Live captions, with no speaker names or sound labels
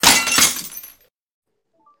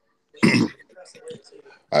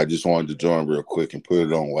I just wanted to join real quick and put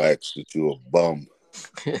it on wax that you a bum.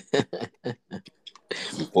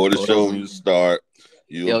 Before the show you start,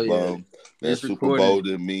 you a bum. That Super Bowl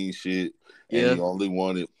didn't mean shit. And he only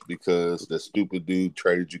won it because that stupid dude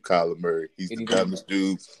traded you Kyler Murray. He's the dumbest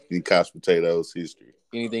dude in couch potatoes history.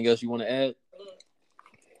 Anything else you want to add?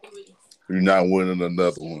 You're not winning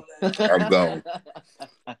another one. I'm gone.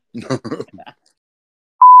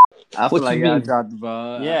 I feel like y'all dropped the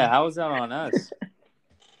ball. Yeah, how was that on us?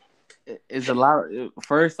 It's a lot.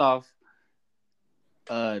 First off,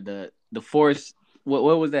 the force. What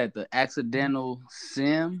was that? The accidental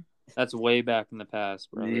sim. That's way back in the past,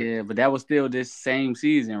 brother. Yeah, but that was still this same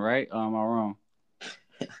season, right? Am I wrong?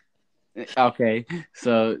 Okay,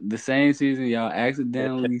 so the same season, y'all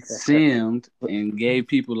accidentally simmed and gave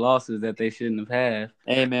people losses that they shouldn't have had.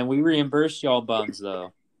 Hey, man, we reimbursed y'all bums,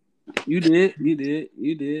 though. You did.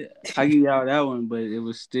 I give y'all that one, but it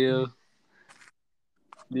was still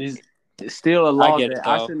a loss that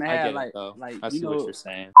I shouldn't have had. I see what you're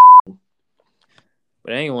saying.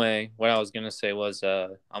 But anyway, what I was gonna say was,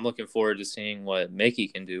 I'm looking forward to seeing what Mickey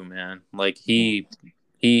can do, man. Like he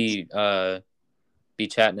be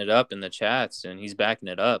chatting it up in the chats, and he's backing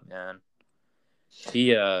it up, man.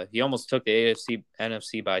 He almost took the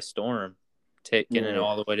NFC by storm, getting it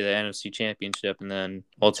all the way to the NFC Championship, and then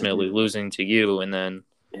ultimately losing to you, and then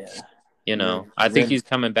I think he's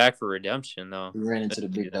coming back for redemption, though. He ran into the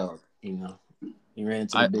big dog, He ran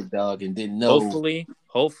into the big dog and didn't know.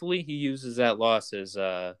 Hopefully, he uses that loss as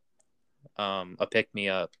a pick me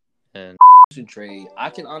up. And trade. I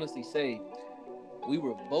can honestly say we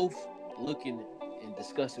were both looking and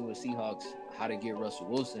discussing with Seahawks how to get Russell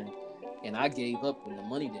Wilson, and I gave up when the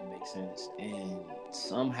money didn't make sense. And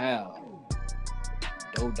somehow,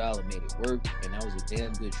 Doe Dollar made it work, and that was a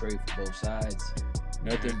damn good trade for both sides.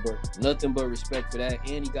 Nothing but respect for that.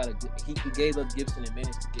 And he gave up Gibson and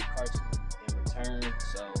managed to get Carson in return.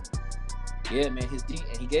 So yeah, man,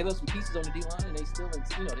 and he gave us some pieces on the D line, and they still got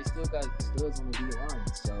studs on the D line.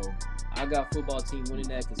 So I got football team winning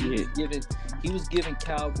that because he was giving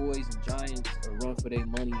Cowboys and Giants a run for their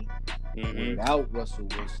money without Russell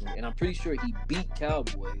Wilson, and I'm pretty sure he beat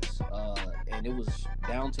Cowboys, and it was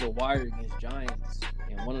down to the wire against Giants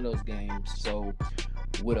in one of those games. So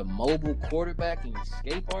with a mobile quarterback and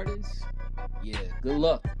escape artist, good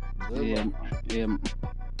luck. Good luck. Yeah.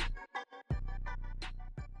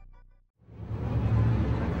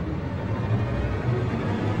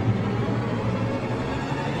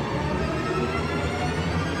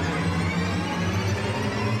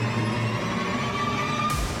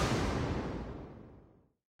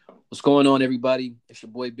 What's going on, everybody? It's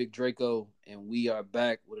your boy Big Draco, and we are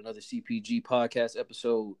back with another CPG podcast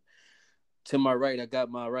episode. To my right, I got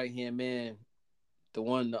my right-hand man, the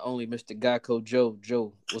one, the only Mr. Geico, Joe.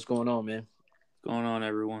 Joe, what's going on, man? What's going on,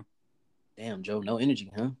 everyone? Damn, Joe, no energy,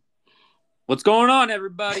 huh? What's going on,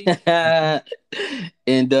 everybody?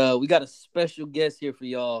 And we got a special guest here for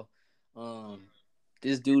y'all.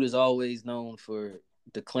 This dude is always known for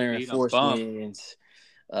declaring force wins.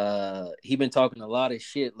 He been talking a lot of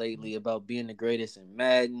shit lately about being the greatest in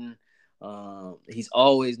Madden. He's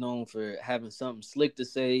always known for having something slick to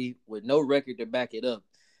say with no record to back it up.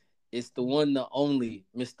 It's the one, the only,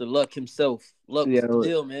 Mr. Luck himself. Luck, what's the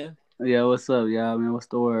deal, man? Yeah, what's up, y'all, man? What's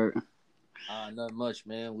the word? Not much,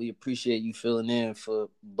 man. We appreciate you filling in for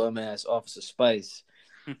bum-ass Officer Spice.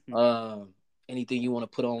 Anything you want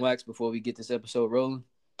to put on wax before we get this episode rolling?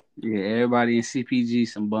 Yeah, everybody in CPG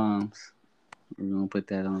some bums. We're gonna put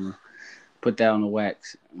that on the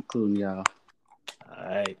wax, including y'all. All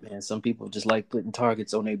right, man. Some people just like putting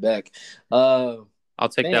targets on their back. I'll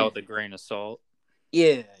take that with a grain of salt.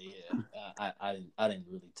 Yeah. I didn't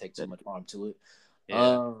really take too much harm to it.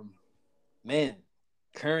 Yeah. Man,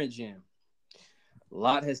 current gen. A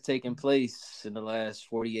lot has taken place in the last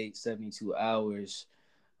 48, 72 hours.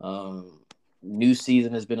 New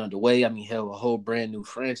season has been underway. I mean, hell, a whole brand new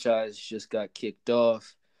franchise just got kicked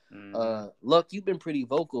off. Luck, you've been pretty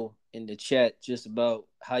vocal in the chat just about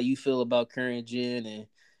how you feel about current gen and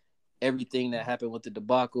everything that happened with the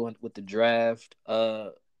debacle and with the draft.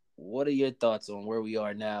 What are your thoughts on where we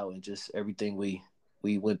are now and just everything we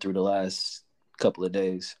went through the last couple of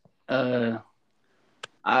days?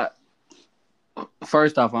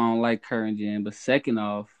 First off, I don't like current gen, but second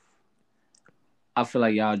off, I feel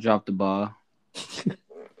like y'all dropped the ball.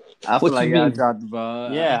 Dropped the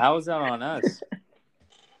ball. Yeah, how was that on us?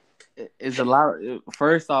 It's a lot.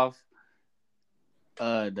 First off,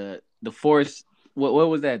 the force. What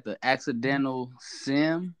was that? The accidental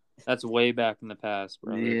sim. That's way back in the past,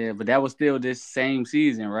 brother. Yeah, but that was still this same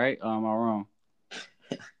season, right? Am I wrong?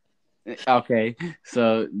 Okay,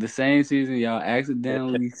 so the same season y'all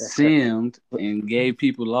accidentally simmed and gave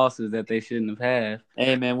people losses that they shouldn't have had.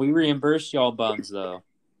 Hey man, we reimbursed y'all bums though.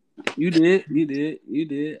 You did.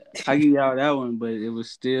 I give y'all that one, but it was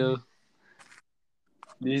still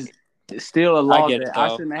this. It's still a I loss get it that I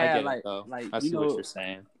though. shouldn't I have get had. it though. Like I you see what know, you're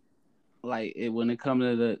saying. like when it comes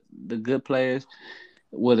to the good players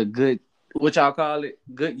with a good, what y'all call it,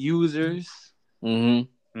 good users.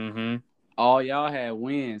 All y'all had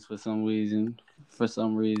wins for some reason.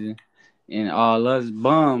 And all us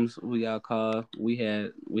bums, we y'all call, we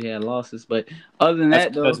had losses. But other than That's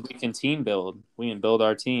that, though, because we can team build. We can build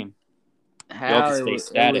our team. Y'all how just stay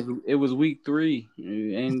static. it was week 3.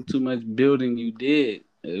 It ain't too much building you did.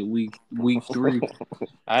 Week 3.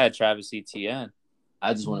 I had Travis Etienne.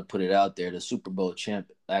 I just want to put it out there. The Super Bowl champ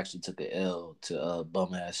actually took a L to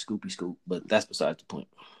bum ass Scoopy Scoop, but that's beside the point.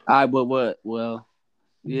 All right, but what? Well,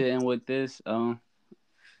 yeah, and with this, I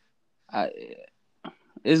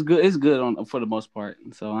it's good. It's good on for the most part.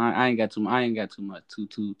 So I ain't got too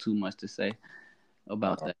much to say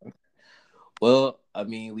about that. Well, I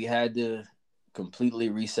mean, we had to completely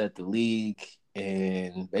reset the league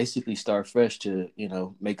and basically start fresh to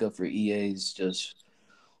make up for EA's just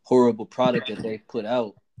horrible product that they put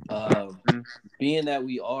out. Being that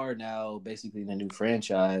we are now basically the new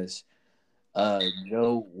franchise,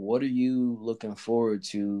 Joe, what are you looking forward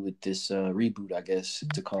to with this reboot, I guess,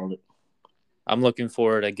 to call it? I'm looking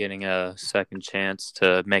forward to getting a second chance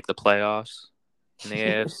to make the playoffs in the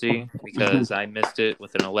AFC because I missed it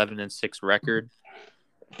with an 11-6 record.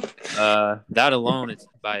 That alone, it's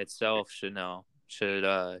by itself should open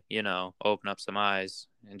up some eyes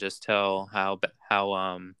and just tell how bad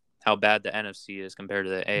the NFC is compared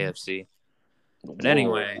to the AFC. But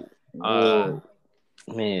anyway, Whoa.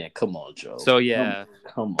 Man, come on, Joe. So yeah,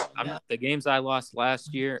 come on. The games I lost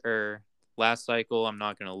last cycle, I'm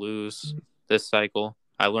not gonna lose this cycle.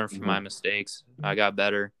 I learned from my mistakes. I got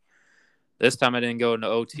better. This time I didn't go into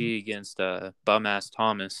OT against bum ass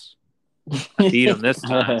Thomas. I beat him this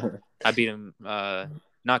time. I beat him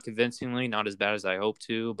not convincingly, not as bad as I hoped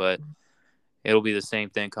to, but it'll be the same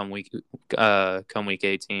thing come week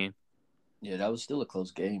 18. Yeah, that was still a close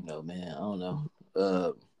game though, man. I don't know.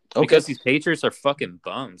 Okay. Because these Patriots are fucking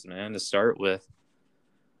bums, man, to start with.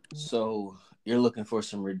 So you're looking for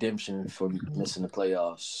some redemption for missing the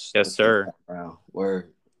playoffs. Yes, sir. Where,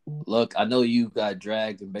 look, I know you got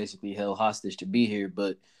dragged and basically held hostage to be here,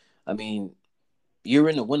 but I mean, you're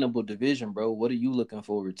in a winnable division, bro. What are you looking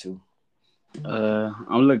forward to?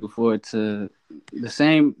 I'm looking forward to the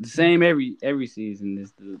same every season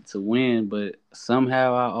is to win, but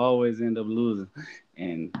somehow I always end up losing,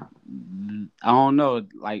 and I don't know.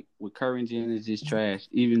 Like with current gen, it's just trash.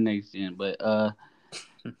 Even next gen, but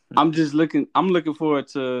I'm looking forward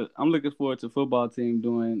to football team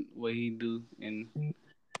doing what he do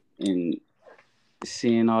and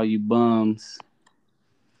seeing all you bums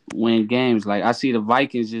win games. Like I see the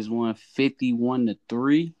Vikings just won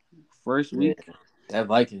 51-3 first week. Yeah, that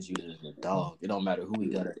Vikings user is a dog. It don't matter who we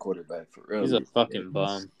got at quarterback for real. He's a fucking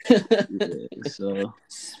bum. So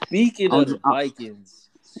speaking of the Vikings,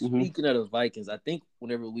 I think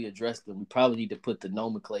whenever we address them, we probably need to put the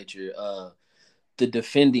nomenclature. The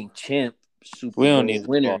defending champ Super Bowl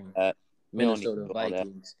winner, Minnesota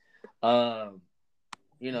Vikings.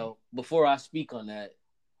 Before I speak on that,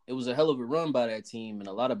 it was a hell of a run by that team and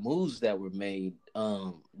a lot of moves that were made.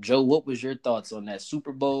 Joe, what was your thoughts on that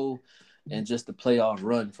Super Bowl and just the playoff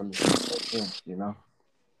run from the Super Bowl team,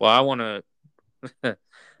 Well, I want to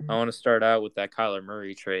start out with that Kyler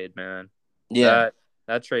Murray trade, man. Yeah.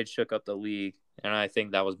 That trade shook up the league, and I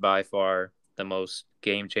think that was by far the most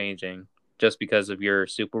game-changing just because of your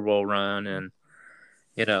Super Bowl run. And,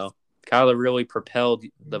 Kyler really propelled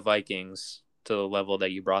the Vikings to the level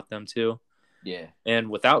that you brought them to. Yeah.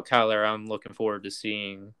 And without Kyler, I'm looking forward to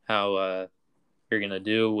seeing how you're going to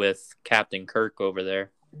do with Captain Kirk over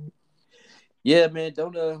there. Yeah, man,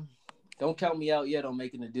 don't count me out yet on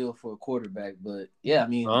making a deal for a quarterback, but yeah, I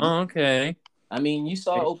mean, okay. I mean, you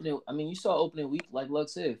saw opening week, like Luck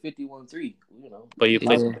said, 51-3. But you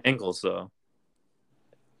played the Bengals though.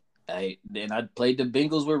 I played the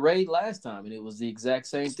Bengals with Ray last time, and it was the exact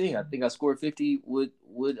same thing. I think I scored 50 with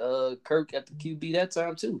Kirk at the QB that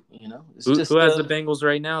time too. Who has the Bengals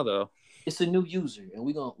right now though? It's a new user, and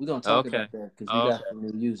we're gonna talk about that because we got some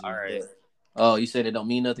new users. All right. Oh, you said it don't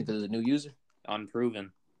mean nothing because it's a new user?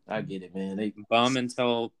 Unproven. I get it, man. They bum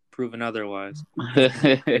until proven otherwise.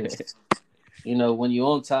 When you're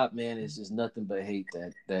on top, man, it's just nothing but hate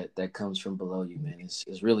that comes from below you, man.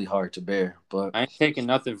 It's really hard to bear. But I ain't taking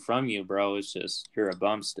nothing from you, bro. It's just you're a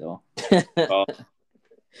bum still.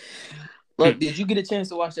 Look, did you get a chance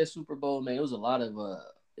to watch that Super Bowl, man? It was a lot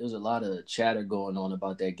of chatter going on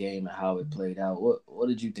about that game and how it played out. What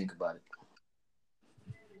did you think about it?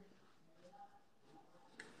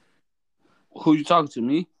 Who you talking to,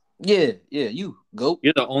 me? Yeah, you GOAT.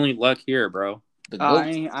 You're the only luck here, bro. The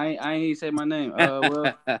GOAT. I ain't say my name.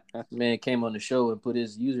 Well, man came on the show and put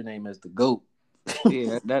his username as the GOAT.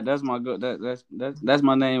 Yeah, that's my GOAT. That's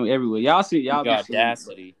my name everywhere. Y'all got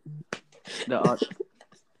audacity. The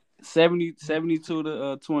 72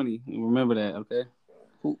 to 20. Remember that, okay?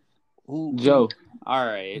 Who? Joe. All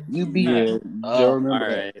right. You beat Joe. Remember all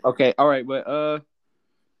that? Right. Okay. All right, but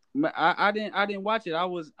I didn't watch it. I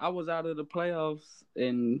was out of the playoffs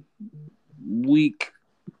in week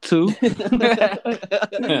 2.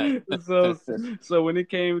 so when it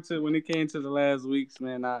came to the last weeks,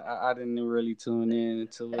 man, I didn't really tune in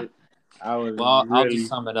into it. I'll just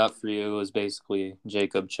sum it up for you. It was basically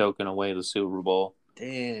Jacob choking away the Super Bowl.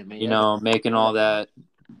 Damn, man. Making all that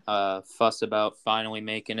fuss about finally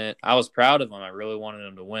making it. I was proud of him. I really wanted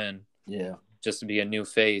him to win. Yeah. Just to be a new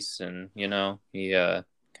face, and he kind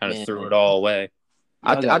of threw it all away.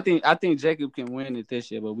 I think Jacob can win it this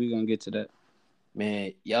year, but we're gonna get to that.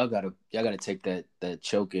 Man, y'all gotta take that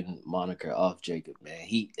choking moniker off Jacob, man.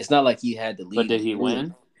 It's not like he had to lead. But did he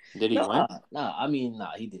win? Did he win? Nah, I mean,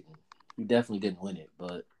 he didn't. He definitely didn't win it,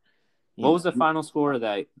 but what was the final score of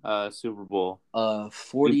that Super Bowl?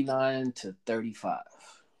 49 to 35.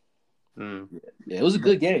 Mm. Yeah, it was a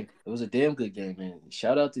good game. It was a damn good game, man.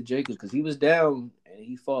 Shout out to Jacob because he was down and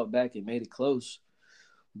he fought back and made it close.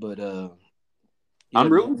 But I'm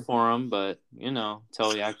rooting for him, but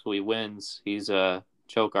until he actually wins, he's a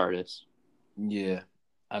choke artist. Yeah,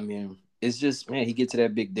 I mean, it's just, man, he gets to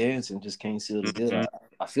that big dance and just can't seal the deal.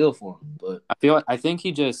 I feel for him, but I think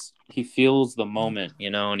he feels the moment,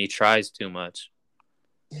 and he tries too much.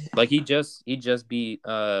 Like he just beat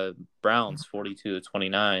Browns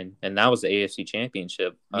 42-29, and that was the AFC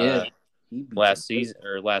Championship. Last season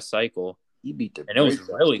or last cycle. He beat the, and it was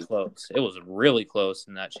really close. It was really close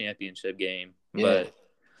in that championship game. Yeah. But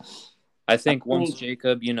I think once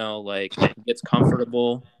Jacob, gets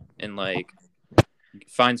comfortable and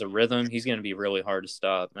finds a rhythm, he's gonna be really hard to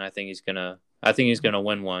stop. And I think he's gonna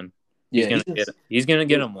win one. He's gonna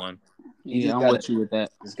get him one. Yeah, I'm with you with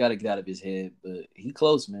that. He's got to get out of his head, but he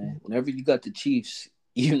close, man. Whenever you got the Chiefs,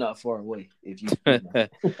 you're not far away. If you,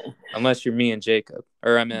 unless you're me and Jacob,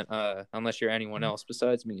 or I meant, unless you're anyone else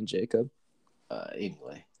besides me and Jacob.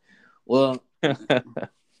 Anyway, well,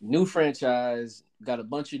 new franchise, got a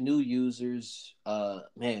bunch of new users.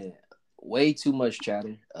 Man, way too much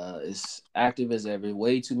chatter. It's active as ever.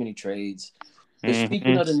 Way too many trades. But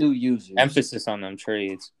speaking of the new users, emphasis on them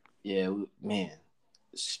trades. Yeah, man.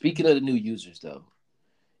 Speaking of the new users, though,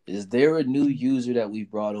 is there a new user that we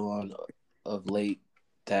brought on of late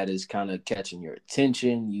that is kind of catching your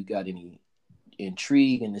attention? You got any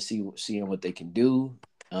intrigue into seeing what they can do?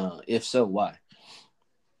 If so, why?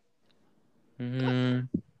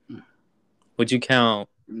 Would you count?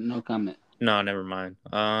 No comment. No, never mind.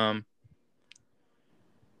 Trying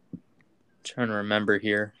to remember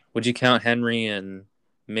here. Would you count Henry and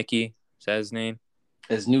Mickey? Is that his name?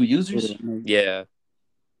 As new users? Yeah.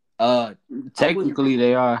 Technically,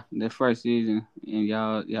 they are the first season, and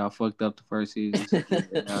y'all fucked up the first season.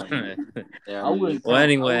 I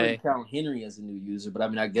wouldn't count Henry as a new user, but I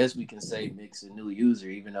mean, I guess we can say Mick's a new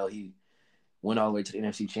user, even though he went all the way to the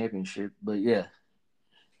NFC Championship. But yeah,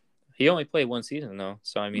 he only played one season though,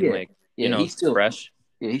 so I mean, he's still fresh.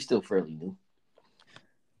 Yeah, he's still fairly new.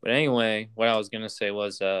 But anyway, what I was gonna say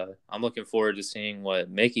was, I'm looking forward to seeing what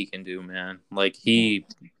Mickey can do, man. Like he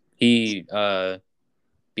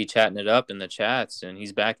be chatting it up in the chats, and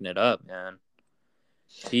he's backing it up, man.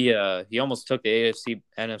 He almost took the AFC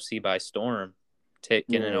NFC by storm,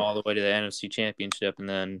 getting it all the way to the NFC Championship, and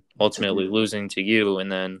then ultimately losing to you,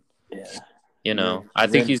 and then I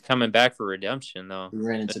think he's coming back for redemption though. He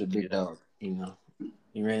ran into the big dog, He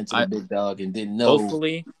ran into the big dog and didn't know.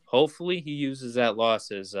 Hopefully he uses that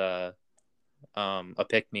loss as a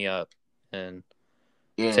pick me up and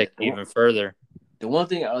take it even further. The one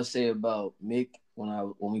thing I'll say about Mick,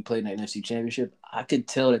 when we played in the NFC Championship, I could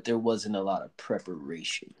tell that there wasn't a lot of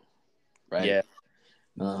preparation, right? Yeah.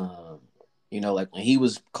 Like when he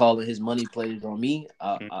was calling his money plays on me,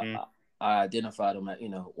 I identified him as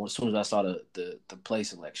soon as I saw the play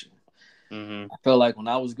selection. I felt like when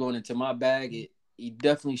I was going into my bag, he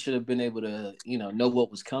definitely should have been able to know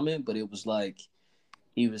what was coming, but it was like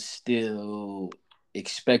he was still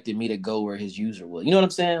expected me to go where his user was. You know what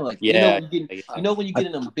I'm saying? Like, when you get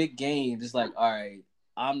in them big games, it's like, all right,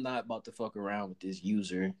 I'm not about to fuck around with this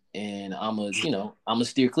user, and I'm a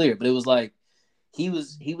steer clear. But it was like he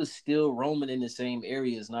was still roaming in the same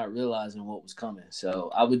areas, not realizing what was coming.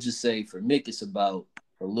 So I would just say for Mick, it's about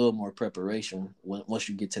a little more preparation once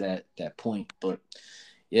you get to that point. But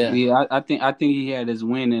yeah, I think he had his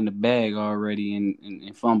win in the bag already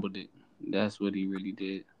and fumbled it. That's what he really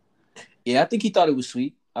did. Yeah, I think he thought it was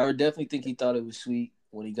sweet. I would definitely think he thought it was sweet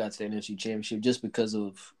when he got to the NFC Championship, just because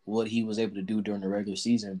of what he was able to do during the regular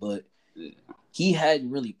season. But he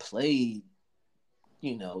hadn't really played,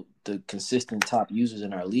 the consistent top users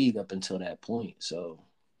in our league up until that point. So,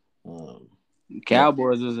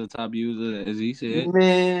 Cowboys was a top user, as he said.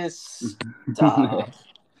 Man, stop.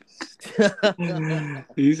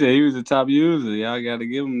 He said he was a top user. Y'all got to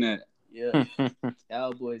give him that. Yeah.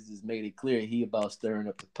 Cowboys just made it clear he about stirring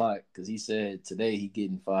up the pot because he said today he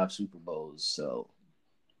getting 5 Super Bowls. So,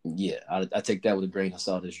 yeah, I take that with a grain of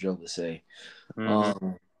salt, as Joe would say. But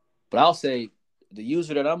I'll say the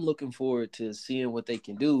user that I'm looking forward to seeing what they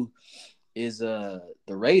can do is the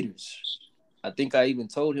Raiders. I think I even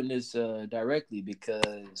told him this directly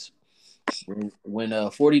because when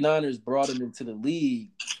 49ers brought him into the league,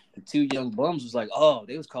 the 2 young bums was like, oh,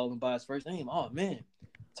 they was calling him by his first name. Oh, man,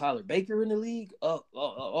 Tyler Baker in the league?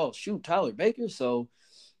 Oh, shoot, Tyler Baker. So,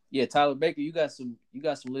 yeah, Tyler Baker, you got some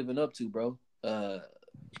living up to, bro.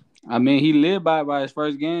 I mean, he lived by his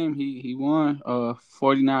first game. He won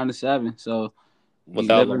 49-7. So he's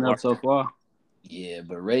living up so far. Yeah,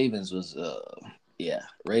 but Ravens was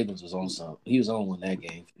on something. He was on one that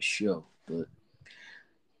game for sure. But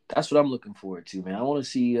that's what I'm looking forward to, man. I want to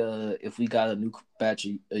see if we got a new batch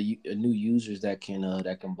of new users that can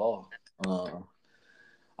ball.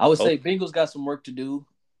 I would say Bengals got some work to do.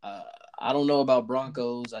 I don't know about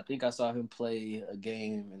Broncos. I think I saw him play a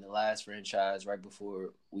game in the last franchise right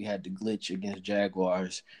before we had the glitch against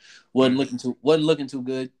Jaguars. Wasn't looking too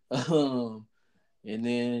good. And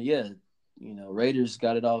then Raiders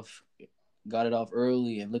got it off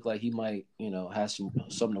early and looked like he might, have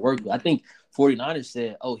something to work with. I think 49ers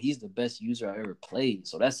said, "Oh, he's the best user I ever played."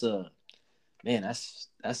 So that's a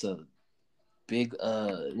big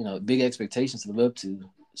big expectations to live up to,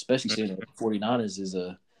 especially seeing that 49ers is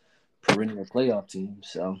a perennial playoff team.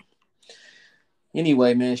 So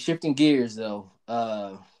anyway, man, shifting gears though.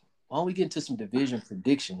 Why don't we get into some division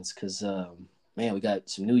predictions? Because man, we got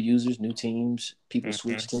some new users, new teams, people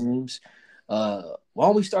switch teams. Why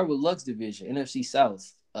don't we start with Luck's division, NFC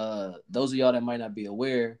South? Those of y'all that might not be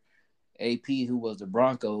aware, AP, who was the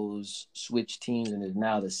Broncos, switched teams and is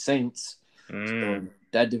now the Saints. So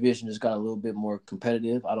that division just got a little bit more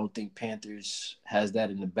competitive. I don't think Panthers has that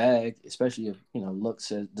in the bag, especially if Luck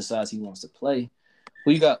decides he wants to play.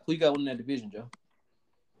 Who you got winning that division, Joe?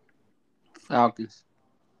 Falcons.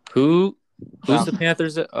 Who's the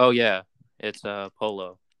Panthers? Oh yeah, it's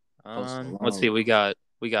Polo. Let's see. We got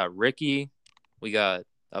Ricky. We got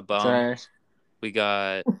a bum. Trash. We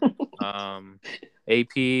got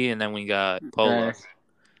AP, and then we got Polo.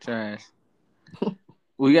 Trash.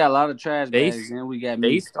 We got a lot of trash bags, and we got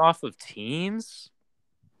based off of teams.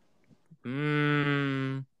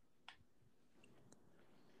 I'm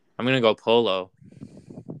gonna go Polo.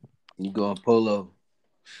 You going Polo?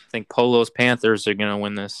 I think Polo's Panthers are gonna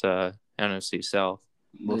win this NFC South.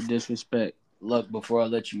 With disrespect. Look, before I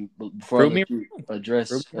let you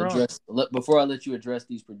address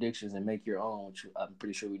these predictions and make your own, which I'm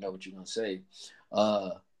pretty sure we know what you're gonna say.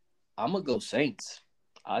 I'm gonna go Saints.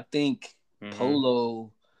 I think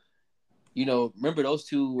Polo. Remember those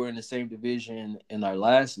two were in the same division in our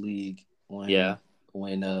last league when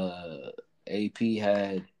AP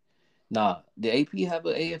had. Did AP have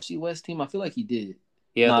an AFC West team? I feel like he did.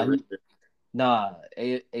 Yeah.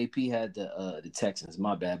 AP had the Texans.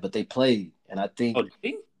 My bad, but they played, and I think. Oh, did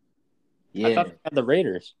he? Yeah. I thought they had the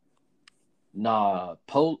Raiders.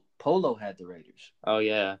 Polo had the Raiders. Oh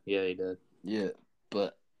yeah, he did. Yeah,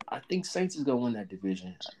 but I think Saints is gonna win that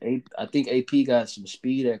division. I think AP got some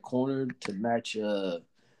speed at corner to match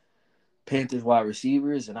Panthers wide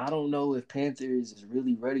receivers, and I don't know if Panthers is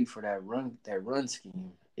really ready for that run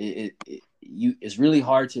scheme. It's really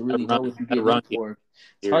hard to really know what you're getting in for.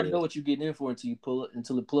 It's hard to know what you're getting in for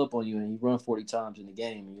until it pull up on you and you run 40 times in the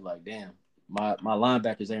game and you're like, damn, my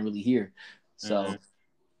linebackers ain't really here. So,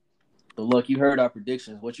 but look, you heard our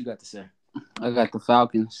predictions. What you got to say? I got the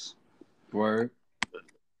Falcons. Word.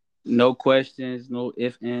 No questions, no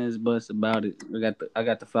ifs, ands, buts about it. I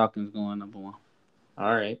got the Falcons going number 1.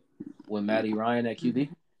 All right. With Matty Ryan at QB?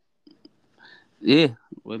 Yeah,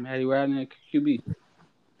 with Matty Ryan at QB.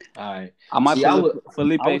 All right. I might put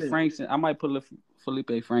Felipe Franks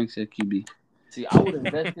at QB. See, I would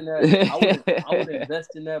invest in that. I would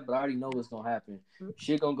invest in that, but I already know what's gonna happen.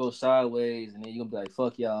 Shit gonna go sideways, and then you're gonna be like,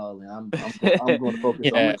 "Fuck y'all," and I'm going to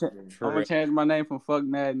focus on. I'm gonna change my name from Fuck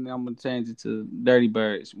Madden. I'm gonna change it to Dirty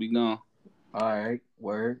Birds. We gone. All right,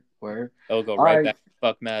 word. It'll go right back to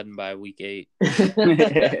Fuck Madden by week 8.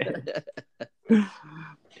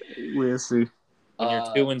 We'll see. When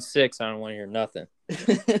you're 2-6, I don't want to hear nothing.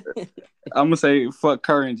 I'm gonna say fuck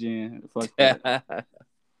current gen. Fuck that.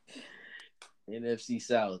 NFC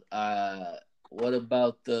South. What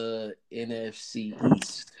about the NFC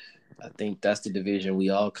East? I think that's the division we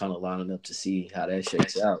all kind of lining up to see how that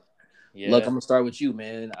shakes out. Yeah. Look, I'm gonna start with you,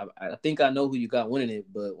 man. I think I know who you got winning it,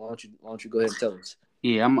 but why don't you go ahead and tell us?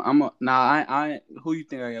 Yeah, I who you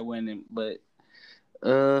think I got winning? But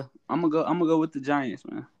I'm gonna go with the Giants,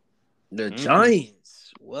 man. The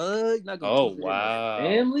Giants. What? Not gonna wow.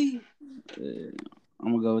 Family?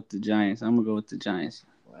 I'm gonna go with the Giants.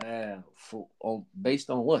 Wow. Based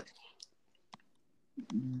on what?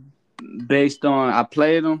 Based on I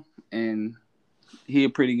played him and he a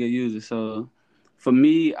pretty good user. So for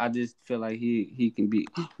me, I just feel like he can be.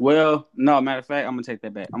 Well, no, matter of fact, I'm gonna take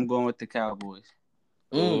that back. I'm going with the Cowboys.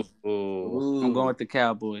 Ooh. I'm going with the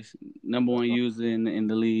Cowboys. Number one user in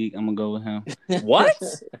the league. I'm gonna go with him. What?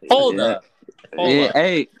 Hold up.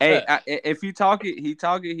 Hey, if he talk it, he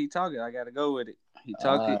talk it. I gotta go with it. He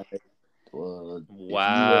talk it. Well,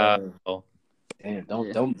 wow. Damn,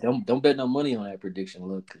 don't bet no money on that prediction.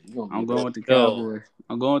 Look, cause I'm going with the Cowboys.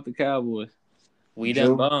 I'm going with the Cowboys. We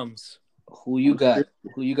them bums. Who you got?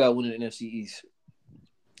 Who you got winning the NFC East?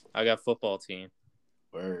 I got football team.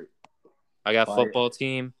 Word. I got football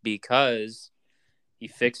team because he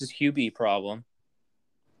fixes QB problem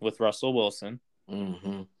with Russell Wilson.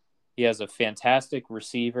 Mm-hmm. He has a fantastic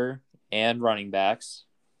receiver and running backs.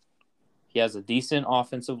 He has a decent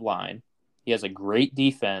offensive line. He has a great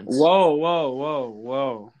defense.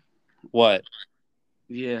 Whoa. What?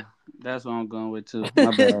 Yeah, that's what I'm going with too.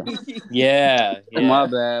 My bad. yeah. My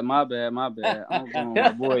bad.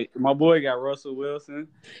 I'm going. My boy got Russell Wilson.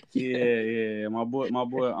 Yeah. My boy.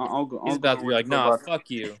 He's about to be like, nah, fuck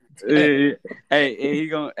you. Hey, he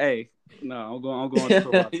gonna. Hey, no, I'm going with the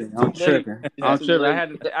football team. I'm tripping.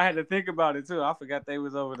 I had to think about it too. I forgot they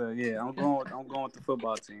was over there. Yeah, I'm going with the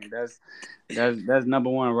football team. That's number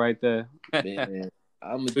one right there. Man,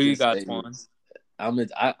 who you got, Twan?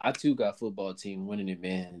 I too got football team winning it,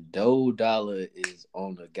 man. Doe Dollar is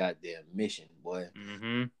on a goddamn mission, boy.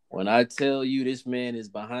 Mm-hmm. When I tell you this man is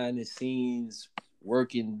behind the scenes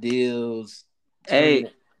working deals,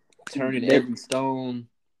 turning every stone.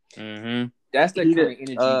 Mm-hmm. That's the kind of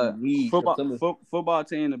energy we need. Football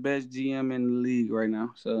team, the best GM in the league right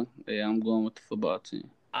now. So yeah, I'm going with the football team.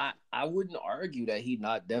 I wouldn't argue that he's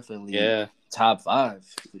not definitely top 5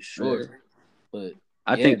 for sure, yeah. but.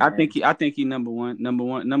 I think he number one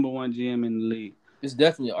GM in the league. It's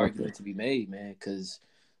definitely an argument to be made, man, because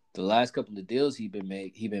the last couple of deals he been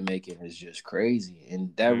making is just crazy.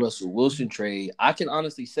 And that Russell Wilson trade, I can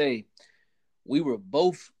honestly say, we were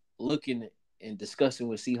both looking and discussing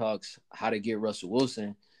with Seahawks how to get Russell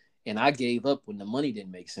Wilson, and I gave up when the money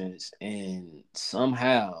didn't make sense. And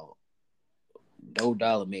somehow, Doe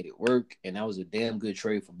Dollar made it work, and that was a damn good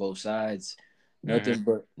trade for both sides.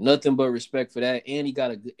 Nothing but respect for that, and he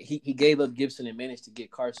gave up Gibson and managed to get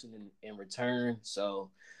Carson in return. So,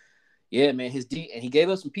 yeah, man, and he gave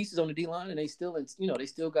us some pieces on the D line, and they still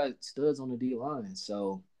got studs on the D line.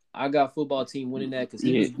 So I got football team winning that because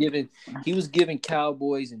he was giving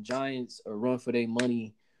Cowboys and Giants a run for their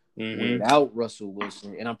money without Russell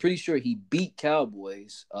Wilson, and I'm pretty sure he beat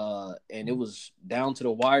Cowboys, and it was down to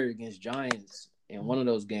the wire against Giants in one of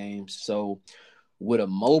those games. So. With a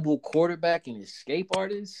mobile quarterback and escape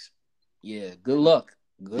artist, yeah, good luck.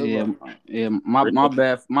 Good luck. Yeah, my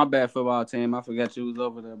bad football team. I forgot you was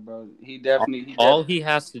over there, bro. All he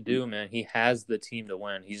has to do, man, he has the team to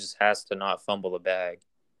win. He just has to not fumble the bag.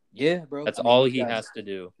 Yeah, bro. That's all he has to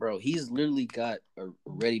do. Bro, he's literally got a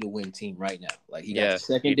ready to win team right now. Like he got the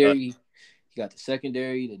secondary. He got the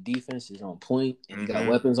secondary. The defense is on point, and he got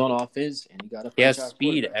weapons on offense, and he has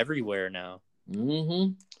speed everywhere now.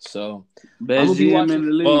 Mm-hmm. So best GM in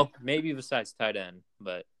the league. Well, maybe besides tight end,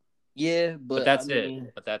 but but that's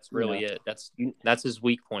it. But that's really it. That's his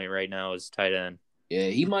weak point right now is tight end. Yeah,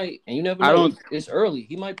 he might, and you never know. It's early.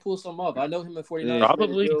 He might pull something off. I know him at 49.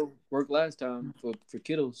 Probably worked last time for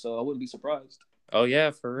Kittle, so I wouldn't be surprised. Oh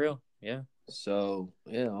yeah, for real. Yeah. So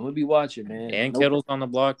yeah, I'm gonna be watching, man. And Kittle's on the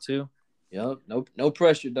block too. Yep. No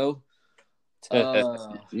pressure though.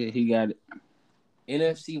 Yeah, he got it.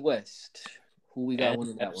 NFC West. Who we got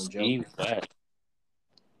winning that one, Joe?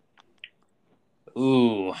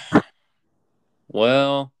 Ooh.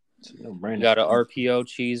 Well, We got an RPO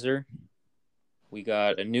cheeser. We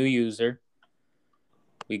got a new user.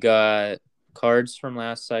 We got cards from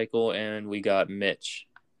last cycle, and we got Mitch.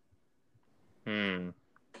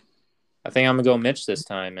 I think I'm gonna go Mitch this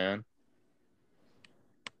time, man.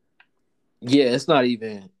 Yeah, it's not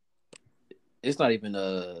even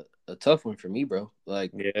a tough one for me, bro.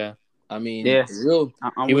 Like, yeah, I mean, yeah,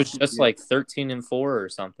 he was just like 13-4 or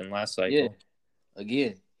something last cycle. Yeah,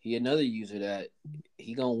 again, he another user that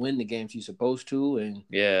he gonna win the games he's supposed to, and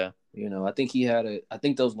yeah, I think I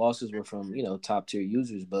think those losses were from top tier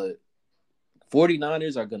users, but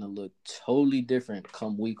 49ers are gonna look totally different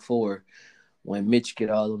come week 4 when Mitch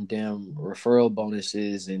get all them damn referral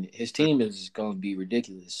bonuses, and his team is gonna be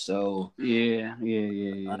ridiculous. So yeah. I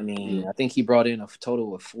mean, I think he brought in a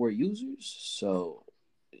total of 4 users. So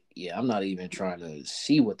yeah, I'm not even trying to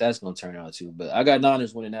see what that's gonna turn out to, but I got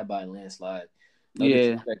Niners winning that by a landslide. No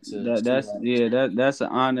disrespect to that's an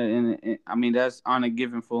honor, and I mean that's honor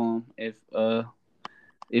given for him.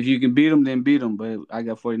 If you can beat them, then beat them. But I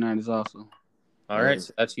got 49ers also. All right,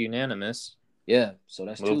 so that's unanimous. Yeah, so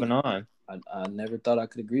that's moving on. I never thought I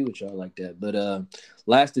could agree with y'all like that. But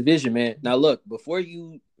last division, man. Now look, before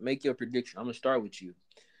you make your prediction, I'm gonna start with you.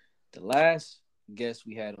 The last guest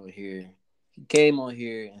we had on here, he came on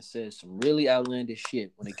here and said some really outlandish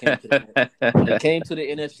shit when it came to the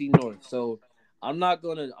NFC North. So I'm not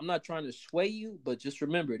trying to sway you, but just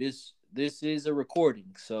remember this is a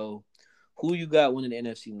recording. So who you got winning the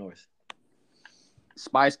NFC North?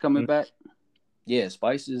 Spice coming back. Yeah,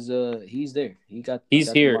 Spice is he's there.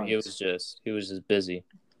 He's here. He was just busy.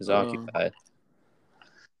 He's occupied.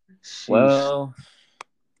 Sheesh. Well,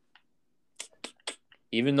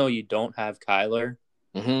 even though you don't have Kyler,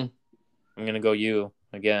 I'm gonna go you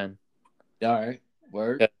again. All right,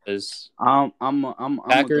 word. Because I'm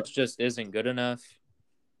Packers just isn't good enough.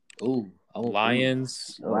 Ooh,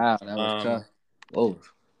 Lions. Wow, that was tough. Whoa.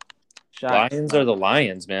 Lions are the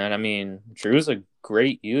Lions, man. I mean, Drew's a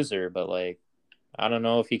great user, but like, I don't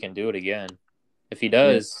know if he can do it again. If he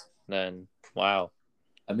does, then wow.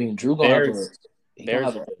 I mean, Drew gonna have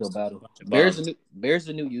an uphill battle. Bears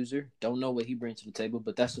a new user. Don't know what he brings to the table,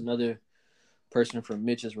 but that's another person from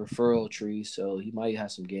Mitch's referral tree, so he might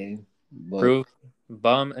have some game. But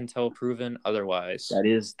bum until proven otherwise. That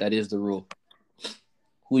is the rule.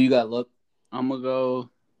 Who you got, Luck? I'm gonna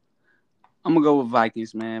go with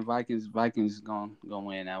Vikings, man. Vikings gonna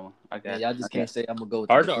win that one. Y'all just can't say I'm gonna go with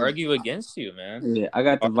hard to argue against you, man. Yeah, I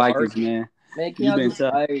got the Vikings, man. Man,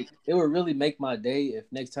 it would really make my day if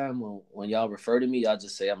next time when y'all refer to me, y'all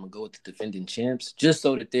just say I'm gonna go with the defending champs, just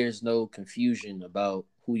so that there's no confusion about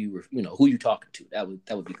who you talking to. That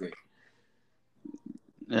would be great.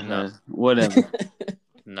 No. Whatever.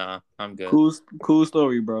 Nah, I'm good. Cool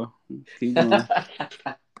story, bro. Keep going.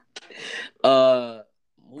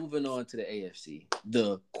 Moving on to the AFC,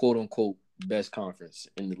 the quote unquote best conference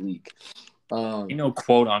in the league.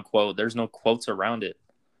 Quote unquote. There's no quotes around it.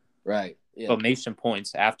 Right. Yeah. Exclamation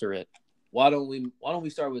points after it. Why don't we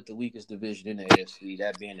start with the weakest division in the AFC?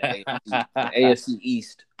 That being the AFC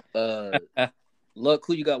East. Luck,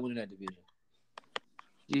 who you got winning that division?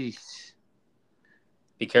 Jeez.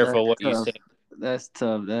 Be careful what you say. That's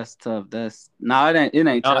tough. It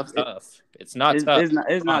ain't tough. It's not tough.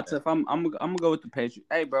 It's not tough. I'm gonna go with the Patriots.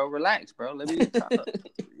 Hey, bro, relax, bro. Let me talk.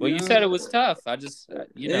 Well, you said it was tough. I just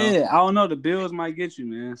Yeah, I don't know. The Bills might get you,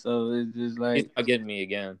 man. So it's just like he's not getting me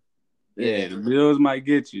again. Yeah, the Bills might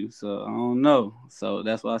get you. So I don't know. So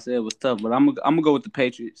that's why I said it was tough. But I'm gonna go with the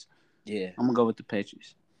Patriots. Yeah, I'm gonna go with the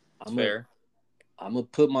Patriots. Fair. I'm gonna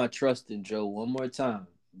put my trust in Joe one more time.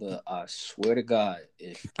 But I swear to God,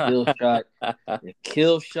 if Killshot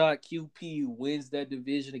QP wins that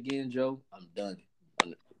division again, Joe, I'm done.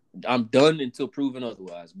 I'm done until proven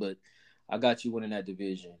otherwise. But I got you winning that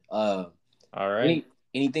division. All right.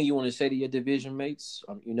 Anything you want to say to your division mates?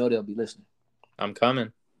 They'll be listening. I'm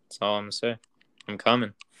coming. That's all I'm gonna say. I'm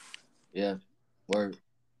coming. Yeah. Word.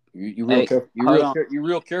 You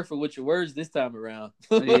real careful with your words this time around.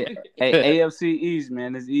 Yeah. Hey, AFC East,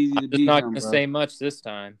 man, it's easy to beat. I'm not gonna say much this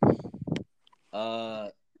time.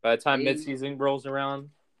 By the time midseason rolls around,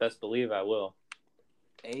 best believe I will.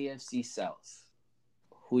 AFC South.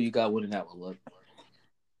 Who you got winning that one? Look.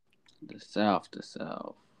 The South.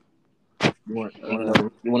 You want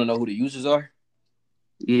to know who the users are?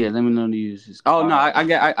 Yeah, let me know the users. Oh no, I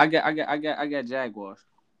got Jaguars.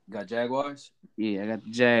 Got Jaguars? Yeah, I got the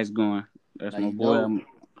Jags going. That's my boy.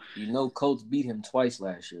 Colts beat him twice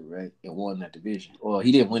last year, right? And won that division. Well,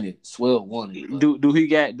 he didn't win it. Swell won it. Do he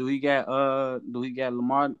got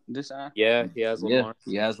Lamar this time? Yeah, he has Lamar.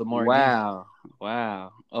 Yeah, he has Lamar.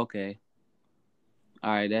 Wow. Okay.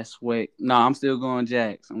 All right, that's sweet. No, I'm still going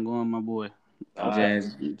Jags. I'm going my boy.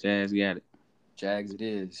 Jazz. Right. Jazz got it. Jags it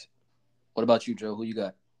is. What about you, Joe? Who you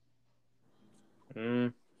got?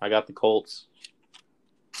 I got the Colts.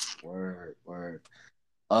 Word.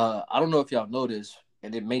 I don't know if y'all know this,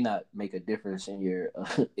 and it may not make a difference in your.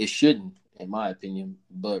 It shouldn't, in my opinion.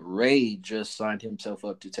 But Ray just signed himself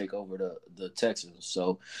up to take over the Texans.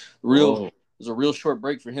 So, it was a real short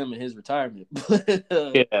break for him in his retirement.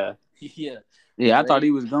 Yeah. Yeah, I Ray, thought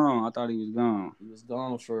he was gone. He was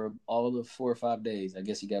gone for all of 4 or 5 days. I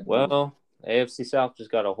guess he got bored. Well, AFC South just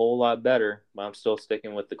got a whole lot better, but I'm still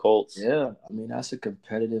sticking with the Colts. Yeah, I mean that's a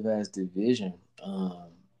competitive ass division.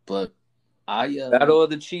 But Battle of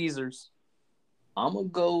the Cheesers. I'm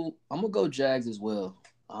gonna go Jags as well.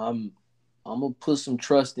 I'm gonna put some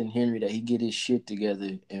trust in Henry that he get his shit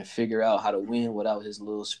together and figure out how to win without his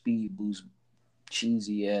little speed boost,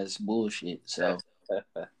 cheesy ass bullshit. So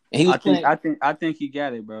and he was playing. I think he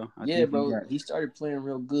got it, bro. He started playing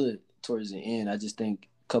real good towards the end. I just think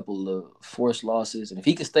a couple of forced losses, and if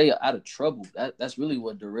he could stay out of trouble, that's really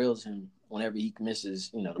what derails him whenever he misses,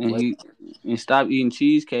 the play. And stop eating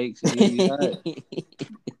cheesecakes. And he'll be all right.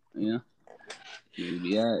 Yeah, he'll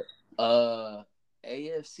be all right.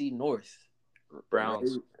 AFC North.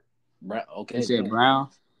 Browns. Okay. You said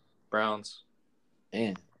Browns.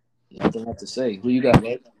 Man, nothing left to say. Who you got,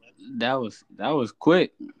 Mike? That was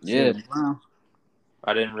quick. Yeah.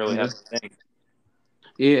 I didn't really have to think.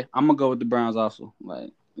 Yeah, I'm gonna go with the Browns also.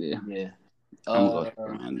 Yeah. I'm gonna go with the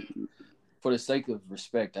Browns. For the sake of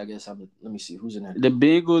respect, I guess let me see who's in there. The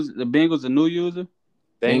Bengals a new user.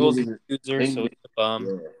 Bengals a new user, so he's a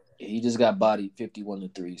bum. Yeah, he just got bodied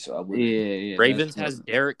 51-3, so I wouldn't. Yeah. Ravens has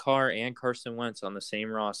Derek Carr and Carson Wentz on the same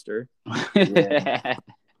roster. Yeah.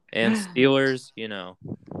 And Steelers,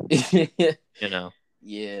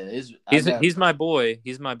 Yeah, he's my boy.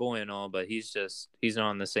 He's my boy and all, but he's not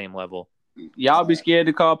on the same level. Y'all be scared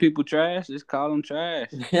to call people trash? Just call them trash.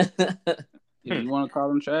 If you want to call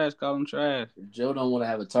them trash, call them trash. Joe don't want to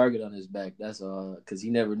have a target on his back. That's all, because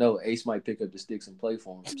he never know. Ace might pick up the sticks and play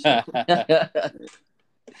for him. So.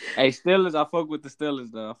 Hey, Steelers, I fuck with the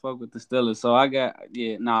Steelers though. So I got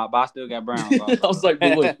but I still got Browns. I was like,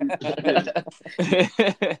 boy,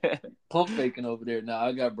 pump faking over there. Nah,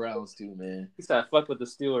 I got Browns too, man. He said I fuck with the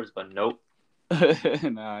Steelers, but nope.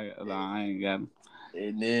 Nah, I ain't got them.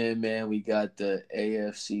 And then, man, we got the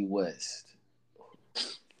AFC West.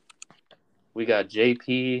 We got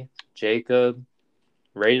JP, Jacob.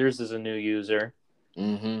 Raiders is a new user.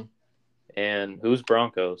 Mm-hmm. And who's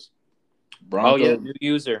Broncos? New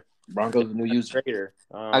user. Broncos a new user. Raider.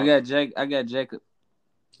 I got Jacob.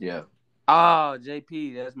 Yeah. Oh,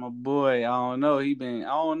 JP, that's my boy. I don't know. He been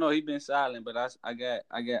silent, but I got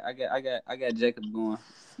Jacob going.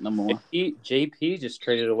 Number one. JP just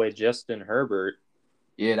traded away Justin Herbert.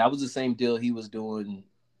 Yeah, that was the same deal he was doing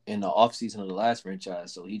in the offseason of the last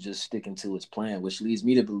franchise. So he just sticking to his plan, which leads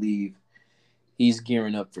me to believe he's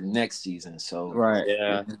gearing up for next season. So right.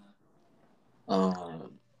 Yeah.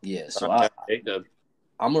 So I'm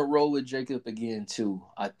gonna roll with Jacob again too.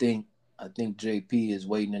 I think JP is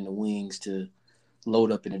waiting in the wings to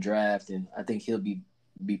load up in the draft, and I think he'll be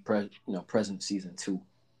present season 2.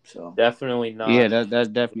 So definitely not. Yeah, that's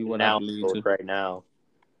definitely what I believe too. Right now.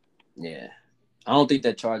 Yeah, I don't think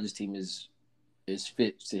that Chargers team is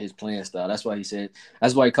fit to his playing style. That's why he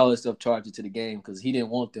called himself Charger to the game, because he didn't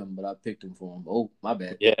want them, but I picked him for him. Oh, my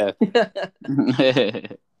bad. Yeah.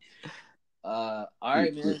 All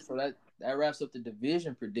right, man. So that wraps up the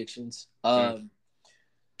division predictions. I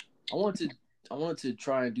wanted to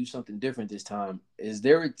try and do something different this time. Is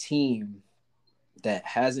there a team that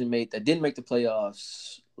didn't make the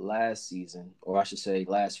playoffs last season, or I should say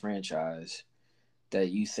last franchise, that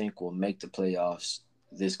you think will make the playoffs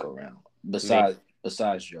this go round? Besides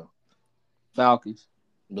Joe. Falcons.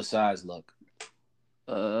 Besides Luck.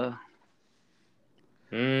 The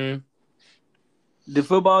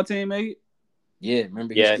football team make it? Yeah,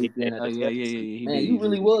 remember? Yeah. Man, you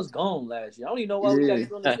really was gone last year. I don't even know why we got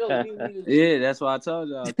you on the show. Yeah, that's why I told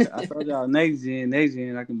y'all. I told y'all next gen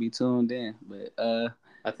I can be tuned in. But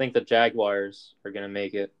I think the Jaguars are gonna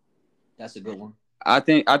make it. That's a good one. I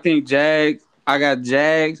think Jags. I got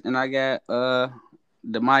Jags, and I got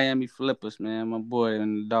the Miami Flippers, man. My boy,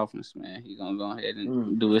 and the Dolphins, man. He gonna go ahead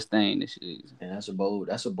and do his thing this season. And that's a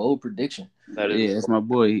bold prediction. It's my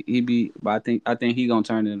boy. But I think he gonna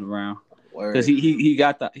turn it around. Because he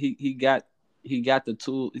got the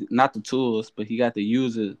tool, not the tools, but he got the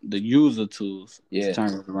user tools to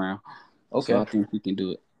turn it around. Okay, so I think he can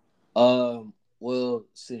do it. Well,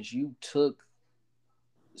 since you took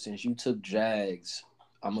Jags,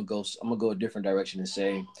 I'm gonna go a different direction and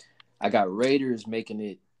say I got Raiders making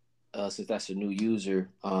it since that's a new user.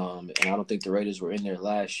 And I don't think the Raiders were in there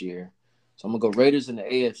last year. So I'm gonna go Raiders in the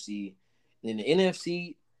AFC. And in the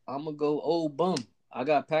NFC, I'm gonna go old bum. I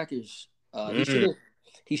got Packers.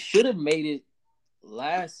 He should have made it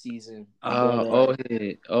last season. Old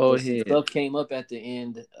head. Some stuff came up at the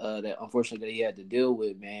end that unfortunately that he had to deal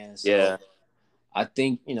with, man. So yeah. I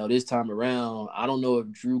think, this time around, I don't know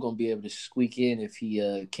if Drew gonna be able to squeak in if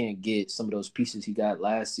he can't get some of those pieces he got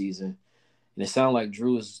last season. And it sounds like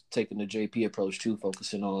Drew is taking the JP approach too,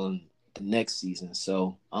 focusing on the next season.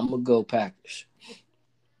 So I'm gonna go Packers.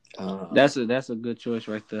 That's a good choice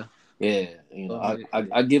right there. Yeah,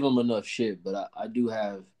 I give him enough shit, but I do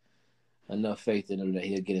have enough faith in him that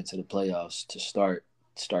he'll get into the playoffs to start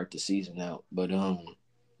the season out. But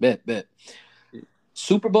bet.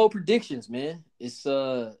 Super Bowl predictions, man. It's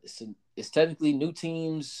technically new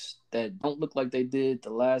teams that don't look like they did the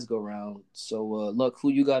last go round. So look, who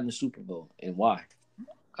you got in the Super Bowl and why?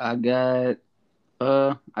 I got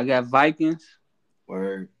Vikings.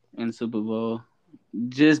 Word. In the Super Bowl.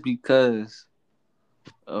 Just because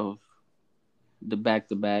of the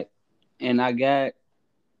back-to-back. And I got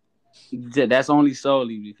that's only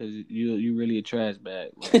solely because you really a trash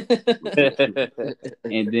bag.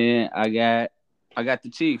 And then I got the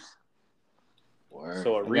Chiefs. Word.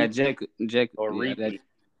 So I got Jacob. Or repeat.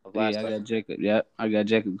 I got Jacob. Yeah, I got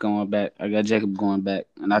Jacob going back.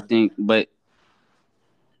 And I think, but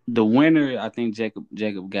the winner, I think Jacob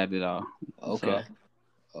got it all. Okay.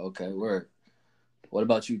 So. Okay, word. What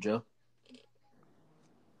about you, Joe?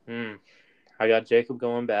 I got Jacob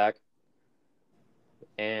going back.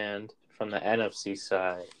 And from the NFC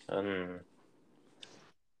side,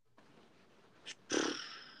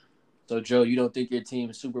 So, Joe, you don't think your team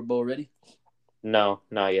is Super Bowl ready? No,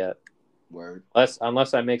 not yet. Word.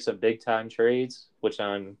 Unless I make some big time trades, which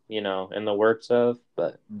I'm, in the works of,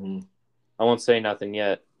 but I won't say nothing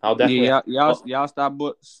yet. I'll definitely. Yeah, y'all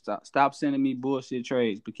stop sending me bullshit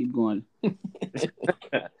trades, but keep going.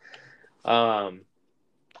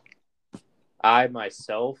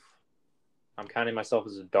 I'm counting myself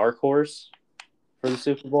as a dark horse for the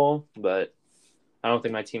Super Bowl, but I don't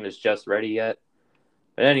think my team is just ready yet.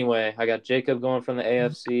 But anyway, I got Jacob going from the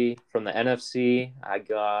AFC. From the NFC, I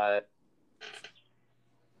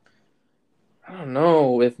don't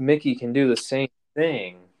know if Mickey can do the same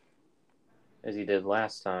thing as he did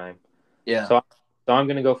last time. Yeah. So I'm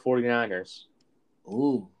going to go 49ers.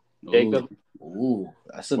 Ooh. Jacob. Ooh.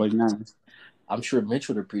 That's 49ers. I'm sure Mitch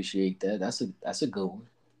would appreciate that. That's a good one.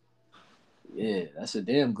 Yeah, that's a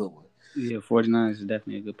damn good one. Yeah, 49ers is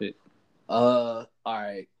definitely a good pick. All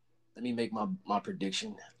right. Let me make my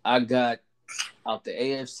prediction. I got out the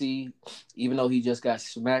AFC, even though he just got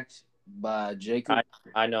smacked by Jacob.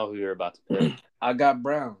 I know who you're about to pick. I got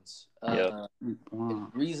Browns. Yep. The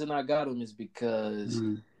reason I got him is because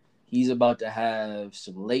he's about to have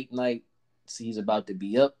some late night. So he's about to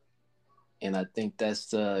be up. And I think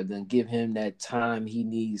that's going to give him that time he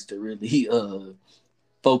needs to really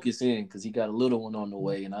focus in because he got a little one on the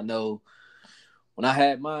way. And I know when I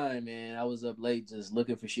had mine, man, I was up late just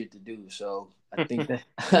looking for shit to do. So I think that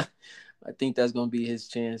I think that's going to be his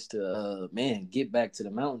chance to, get back to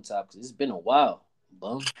the mountaintop because it's been a while,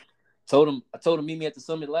 bum. I told him meet me at the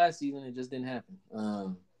summit last season. It just didn't happen.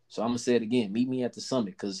 So I'm going to say it again. Meet me at the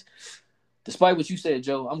summit because despite what you said,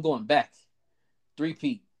 Joe, I'm going back.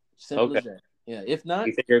 3-peat. Simple as that. Yeah, if not.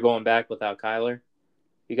 You think you're going back without Kyler?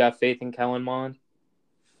 You got faith in Kellen Mond?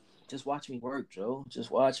 Just watch me work, Joe.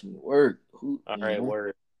 Just watch me work. All right,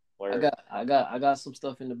 word. I got some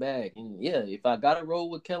stuff in the bag. And yeah, if I gotta roll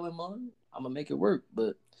with Kellen Mond, I'm gonna make it work.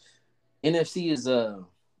 But NFC is I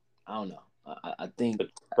don't know. I think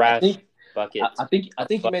bucket. I think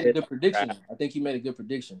you made a good prediction. I think you made a good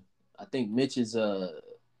prediction. I think Mitch is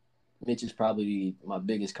probably my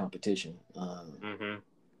biggest competition.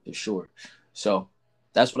 For sure. So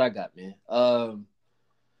that's what I got, man.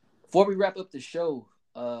 Before we wrap up the show,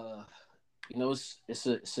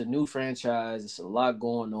 it's a new franchise. It's a lot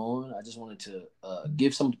going on. I just wanted to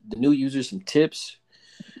give the new users some tips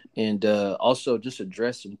and also just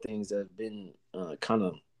address some things that have been kind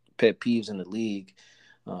of pet peeves in the league.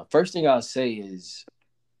 First thing I'll say is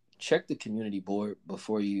check the community board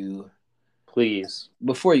before you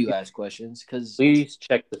ask questions, because please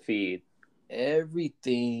check the feed.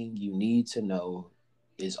 Everything you need to know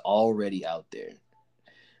is already out there.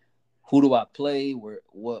 Who do I play? What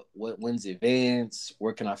wins the events?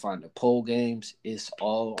 Where can I find the poll games? It's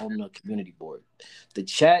all on the community board. The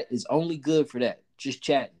chat is only good for that. Just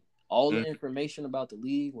chatting. All the information about the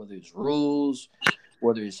league, whether it's rules,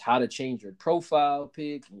 whether it's how to change your profile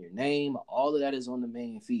pic and your name, all of that is on the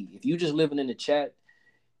main feed. If you're just living in the chat,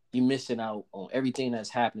 you're missing out on everything that's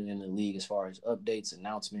happening in the league as far as updates,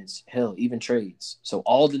 announcements, hell, even trades. So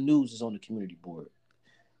all the news is on the community board.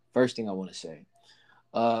 First thing I want to say.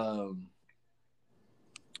 For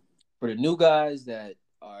the new guys that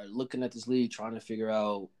are looking at this league, trying to figure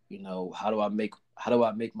out, how do I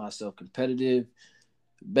make myself competitive?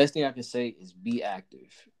 Best thing I can say is be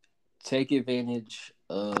active. Take advantage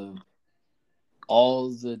of all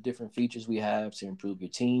the different features we have to improve your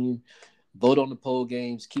team. Vote on the poll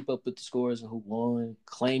games. Keep up with the scores and who won.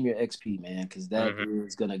 Claim your XP, man, because that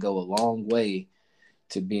is going to go a long way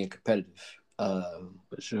to being competitive.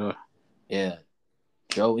 For sure. Yeah.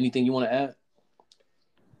 Joe, anything you want to add?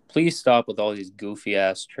 Please stop with all these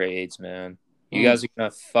goofy-ass trades, man. You guys are going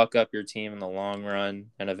to fuck up your team in the long run.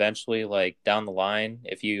 And eventually, like, down the line,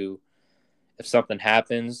 if something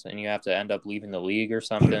happens and you have to end up leaving the league or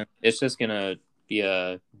something, it's just going to be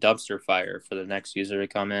a dumpster fire for the next user to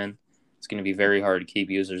come in. It's going to be very hard to keep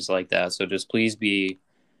users like that. So just please be,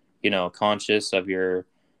 conscious of your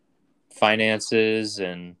finances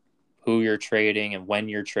and who you're trading and when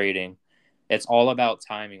you're trading. It's all about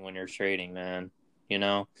timing when you're trading, man.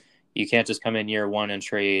 You can't just come in year one and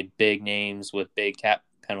trade big names with big cap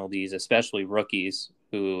penalties, especially rookies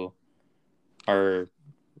who were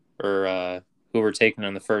taken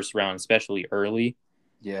in the first round, especially early.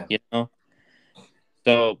 Yeah.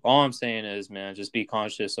 So all I'm saying is, man, just be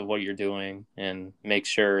conscious of what you're doing and make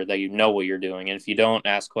sure that you know what you're doing. And if you don't,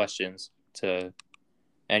 ask questions to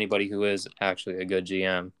anybody who is actually a good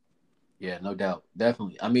GM. Yeah, no doubt.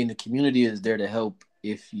 Definitely. I mean, the community is there to help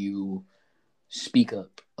if you speak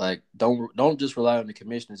up. Like, don't just rely on the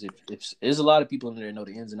commissioners. If there's a lot of people in there that know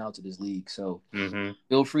the ins and outs of this league. So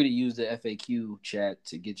feel free to use the FAQ chat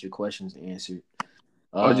to get your questions answered.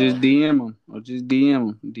 Or just DM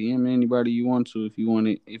them. DM anybody you want to. If you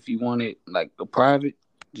want it like a private,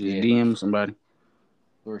 just DM somebody.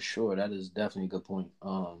 For sure, that is definitely a good point.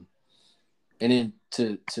 And then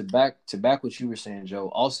to back what you were saying, Joe.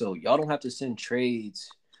 Also, y'all don't have to send trades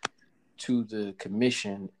to the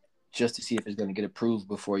commission just to see if it's going to get approved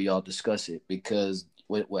before y'all discuss it. Because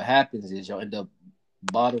what happens is y'all end up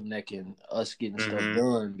bottlenecking us getting stuff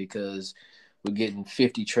done because we're getting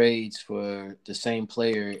 50 trades for the same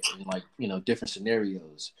player in different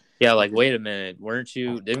scenarios. Yeah, like, wait a minute.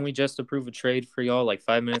 Didn't we just approve a trade for y'all like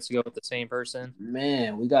 5 minutes ago with the same person?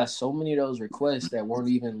 Man, we got so many of those requests that weren't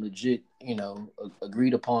even legit,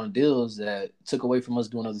 agreed upon deals that took away from us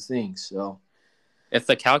doing other things. So if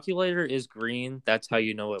the calculator is green, that's how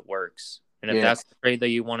you know it works. And if that's the trade that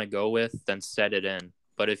you want to go with, then set it in.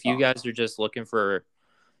 But if you guys are just looking for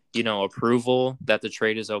approval that the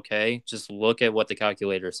trade is okay, just look at what the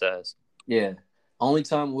calculator says. Yeah. Only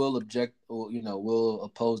time we'll object or, we'll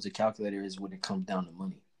oppose the calculator is when it comes down to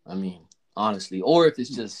money. I mean, honestly. Or if it's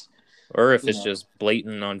just just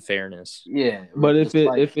blatant unfairness. Yeah. But if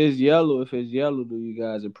it's yellow, do you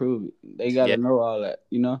guys approve it? They gotta know all that,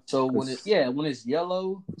 So when it's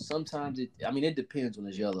yellow, sometimes it depends when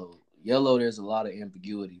it's yellow. Yellow, there's a lot of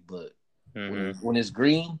ambiguity, but when it's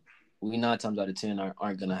green, we 9 times out of 10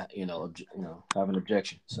 aren't gonna have an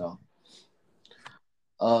objection. So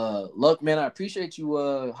look, man, I appreciate you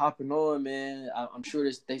hopping on, man. I'm sure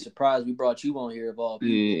they surprised we brought you on here of all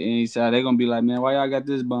people. Yeah, inside they're gonna be like, man, why y'all got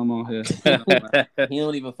this bum on here? He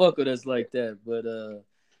don't even fuck with us like that. But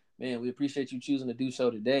man, we appreciate you choosing to do so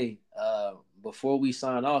today. Before we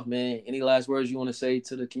sign off, man, any last words you want to say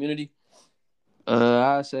to the community?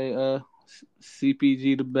 I say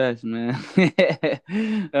CPG the best, man.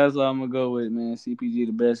 That's what I'm gonna go with, man. CPG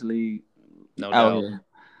the best league out here.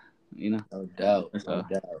 No doubt.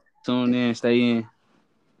 Tune in, stay in.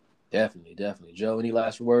 Definitely. Joe, any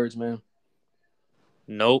last words, man?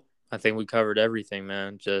 Nope. I think we covered everything,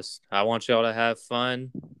 man. I want y'all to have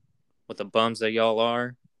fun with the bums that y'all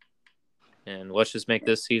are. And let's just make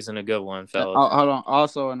this season a good one, fellas. Hold on.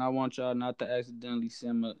 Also, and I want y'all not to accidentally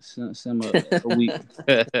send a week.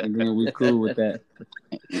 And then we cool with that.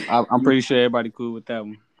 I'm pretty sure everybody cool with that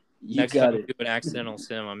one. Next time you do an accidental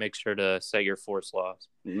sim, I'll make sure to set your force loss.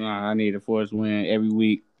 Nah, I need a force win every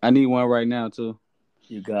week. I need one right now, too.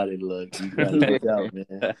 You got it, look. You got it out,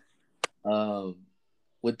 man.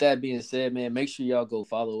 With that being said, man, make sure y'all go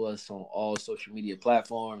follow us on all social media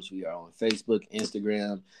platforms. We are on Facebook,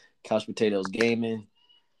 Instagram, Couch Potatoes Gaming.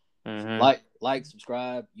 Like,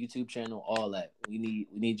 subscribe, YouTube channel, all that. We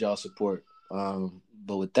need y'all support.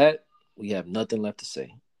 But with that, we have nothing left to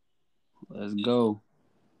say. Let's go.